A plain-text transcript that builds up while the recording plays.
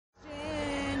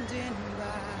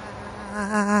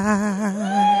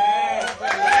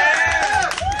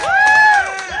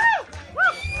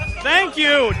Thank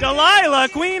you, Delilah,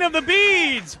 Queen of the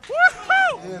Beads.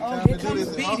 Oh, here comes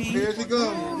Beady. Here she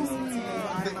goes.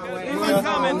 Everyone's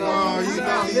coming. Oh, you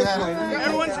know he had it.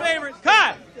 Everyone's favorite.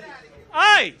 Cut.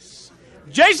 Ice.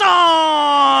 Jason.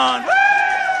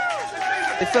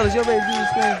 Hey, fellas, y'all ready to do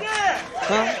this thing? Yeah.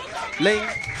 Huh?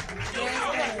 Ladies?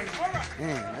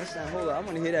 Man, that sound, hold on, I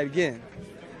want to hear that again.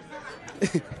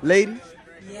 Ladies?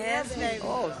 Yes, baby.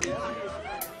 Oh, yeah.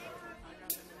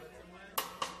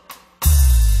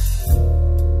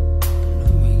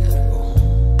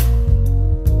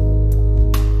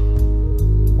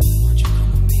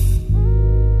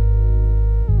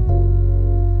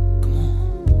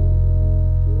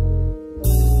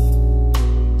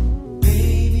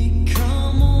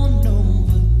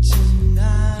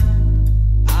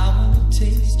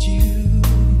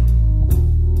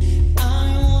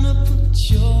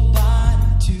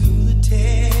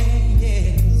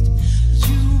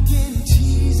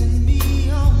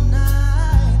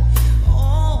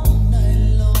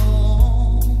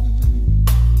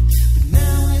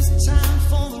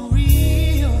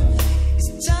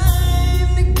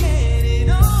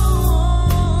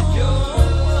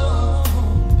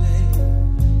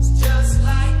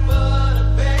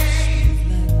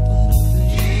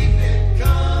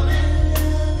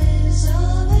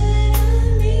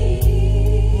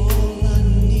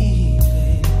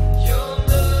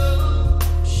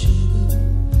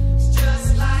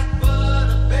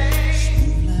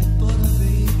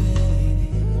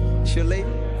 Your lady?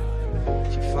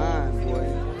 She fine, boy.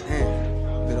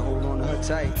 Damn, better hold on to her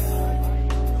tight.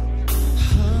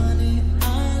 Honey, I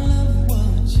love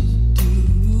what you do.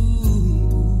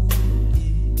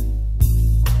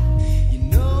 You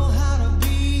know how to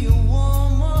be a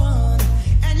woman,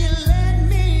 and you let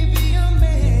me be a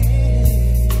man.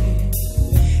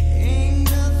 Ain't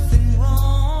nothing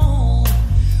wrong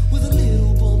with a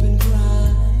little bump and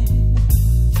grind,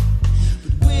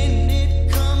 but when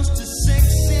it comes to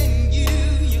sexing you,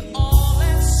 you're all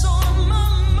that's on my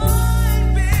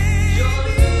mind, baby. Your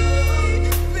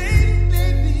love,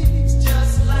 baby, it's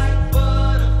just like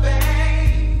butter,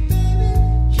 baby.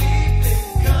 Keep it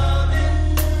coming.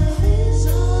 It's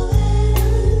all that I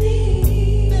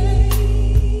need, baby.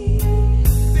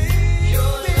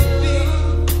 Your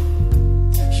love,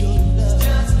 it's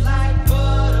just like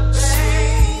butter,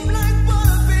 baby. Like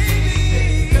butter, baby. Keep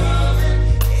it coming.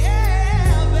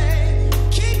 Yeah, baby.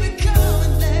 Keep it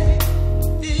coming, lady.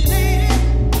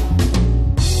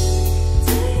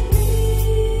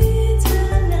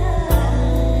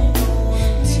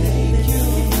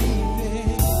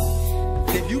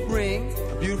 If you bring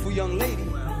a beautiful young lady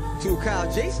to a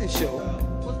Kyle Jason show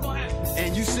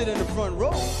and you sit in the front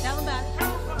row, Tell them about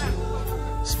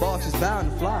it. sparks is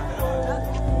bound to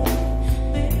fly.